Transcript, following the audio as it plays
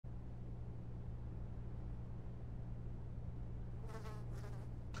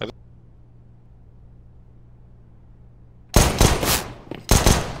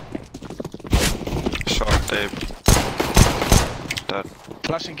Dead.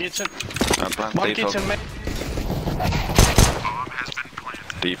 Flashing kitchen. Plant One default. kitchen main.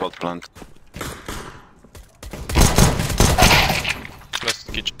 Default plant.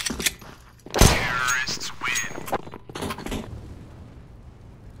 Last kitchen. Terrorists win.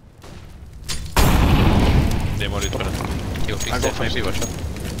 Demo lite på den. Jo, fix det. Maybe watch out.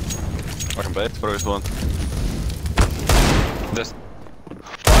 I can bait, but it's one. This.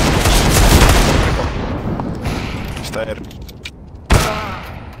 Stair.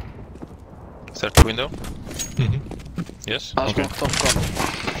 Third window. Yes. I smoked top corner.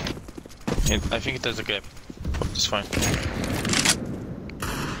 I think it has a gap. It's fine.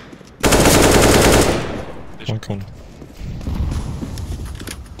 One corner.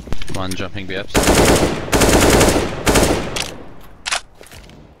 One jumping BFs.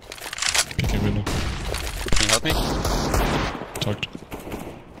 Picking window. Can you help me? Tucked.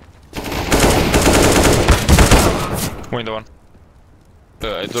 Window one.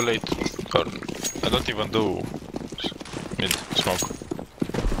 I do late. Or I don't even do mid smoke.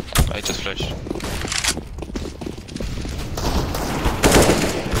 I just flash.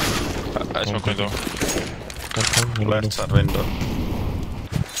 I smoke window. Left side window.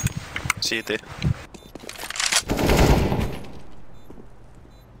 CT.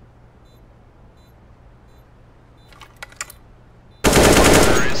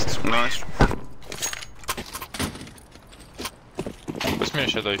 Nice. Let's me a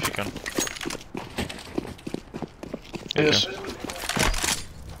shadow if you can. Yes.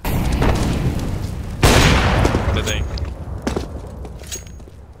 The day.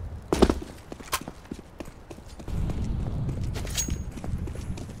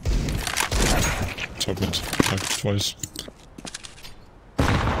 Top mid. Tucked twice. I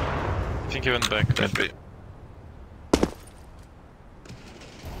think he went back. Maybe.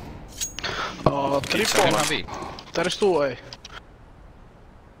 Triple. Can be. There is two A.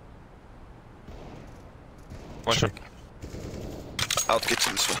 One shot. Out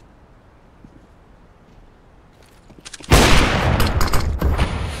kitchen this one.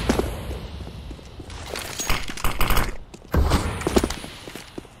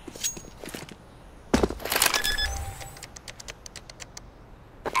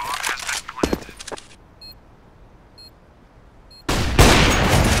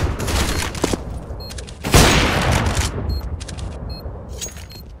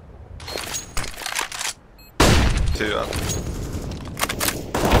 Two up.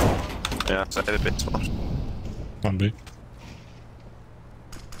 Yeah, so a bit small. One B.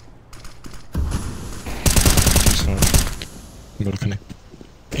 Sorry. Balcony.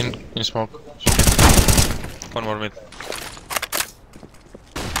 In smoke. One more mid.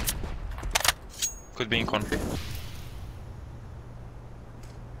 Could be in con.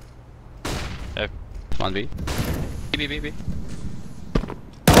 One B. B.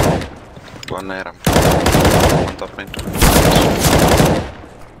 One A ramp. One top mid.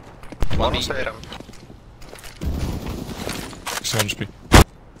 One B. was A ramp. Sounds B.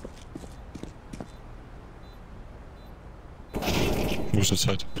 Boosted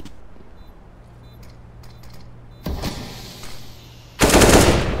side.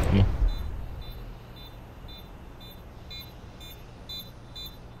 No.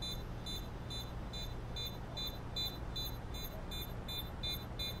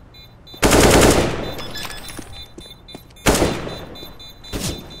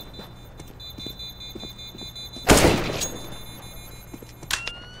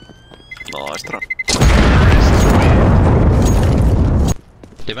 Nice run.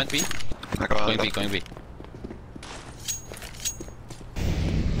 They went B. Aika Going hyvä. B, going B.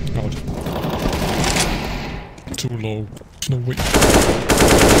 Out. Too low. There's no way.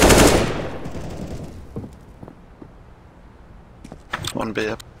 One B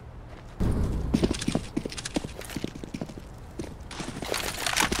up.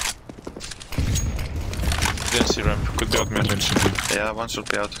 Didn't see ramp. Could be out mid. One should be. Yeah, one should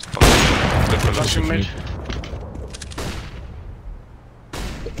be out. Flashing mid.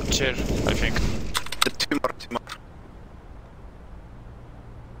 Chair, I think. Two more.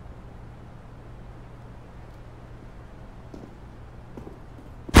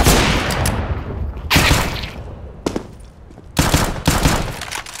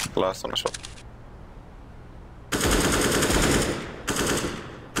 Last on a shot.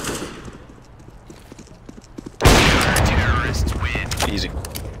 Terrorists win. Easy.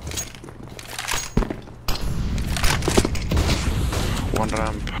 One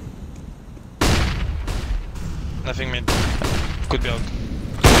ramp. Nothing mid. Could be out.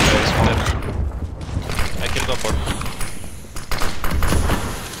 Smoke. I killed upper.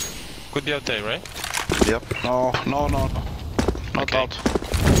 Could be out there, right? Yep. No. Not Okay. out.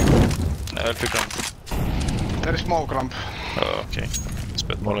 I'll pick ramp. There is smoke ramp. Oh, okay.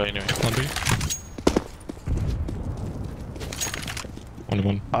 Spent more anyway. One B. Only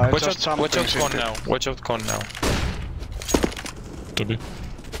one. I Watch just out, watch out jumping con now. Watch out con now. Two B.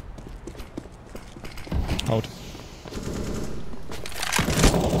 Out.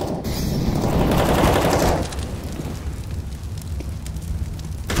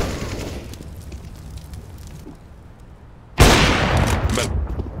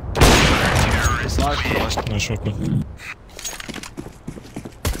 Nice shot, man.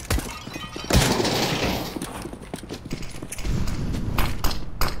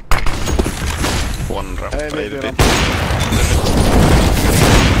 One ramp. Hey, maybe AVP. ramp.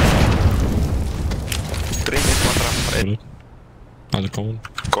 3 mid, 1 ramp. Really? Other common.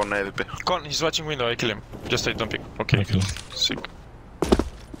 Con AVP. Con, he's watching window, I kill him. Just wait, don't pick. Okay. I kill him. Sick.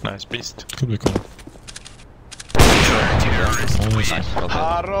 Nice, beast. Could be common. Nice. Nice. Well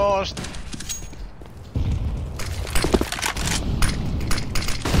done. Harost.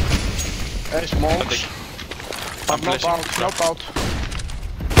 Hey, smokes. I'm Knock flashing. out, knock out.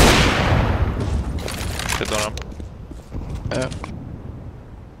 Dead on ramp. Yeah.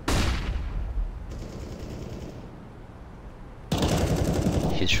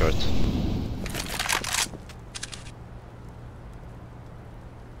 He's short.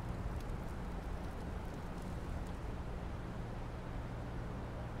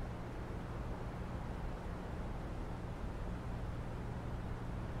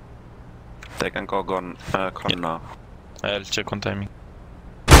 They can go con now. I'll check on timing.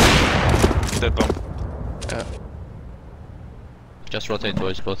 Dead bomb. Just rotate,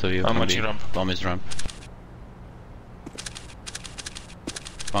 boys, both of you. I'm Bomb watching B. ramp. Bomb is ramp.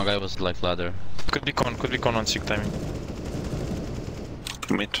 One guy was like ladder. Could be con on sick timing.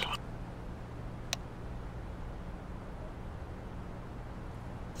 Mid.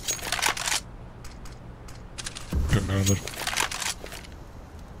 Good man there.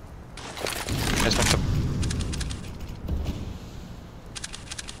 Nice one top.